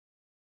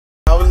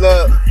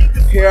Look,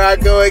 here I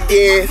go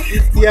again.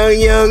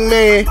 Young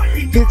man,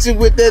 hit you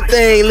with that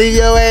thing. Leave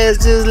your ass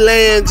just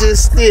laying,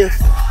 just stiff.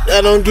 I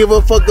don't give a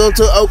fuck, go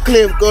to Oak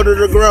Cliff, go to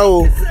the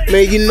Grove.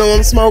 Man, you know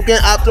I'm smoking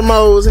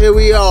Optimos, here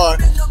we are.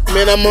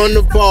 Man, I'm on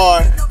the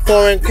bar,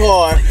 foreign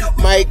car.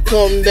 Might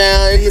come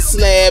down in the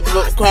slab,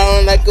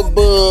 crawling like a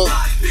bug.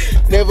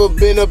 Never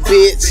been a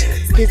bitch,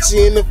 hit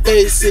you in the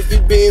face if you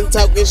been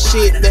talking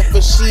shit, that for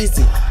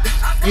sheezy.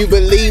 You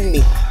believe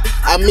me,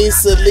 I mean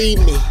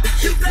Celieve me.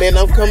 Man,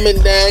 I'm coming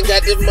down,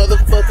 got this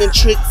motherfucking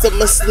tricks up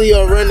my sleeve,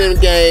 a running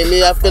game.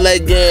 Yeah, I feel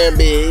like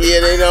Gambit. Yeah,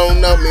 they don't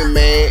know me,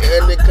 man.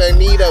 Under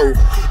Cornito,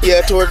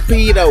 yeah,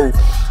 torpedo.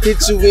 Hit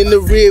you in the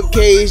rib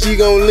cage, you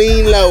gon'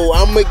 lean low.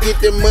 I'ma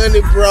get the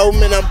money, bro.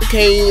 Man, I'm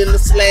came in the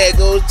slag.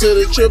 Go to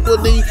the Triple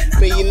D,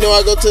 man, you know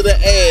I go to the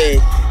ag.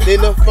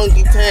 Then the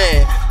funky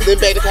time, then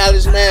back to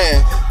college 9.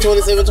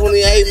 27,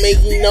 28,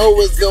 man, you know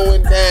what's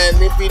going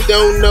down. If you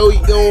don't know,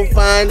 you gon'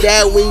 find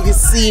out when you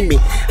see me.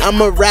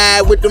 I'ma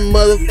ride with the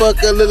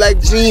motherfucker, look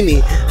like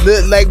Genie,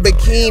 look like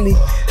Bikini,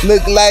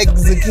 look like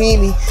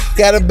Zucchini.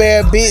 Got a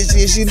bad bitch,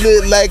 yeah, she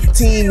look like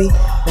Teeny,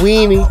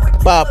 Weenie,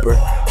 Bopper.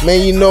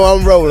 Man, you know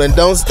I'm rolling,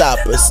 don't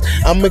stop us.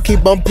 I'ma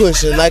keep on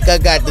pushing like I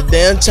got the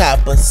damn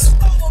choppers.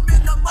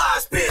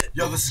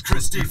 Yo, this is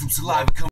Chris D from Celieve.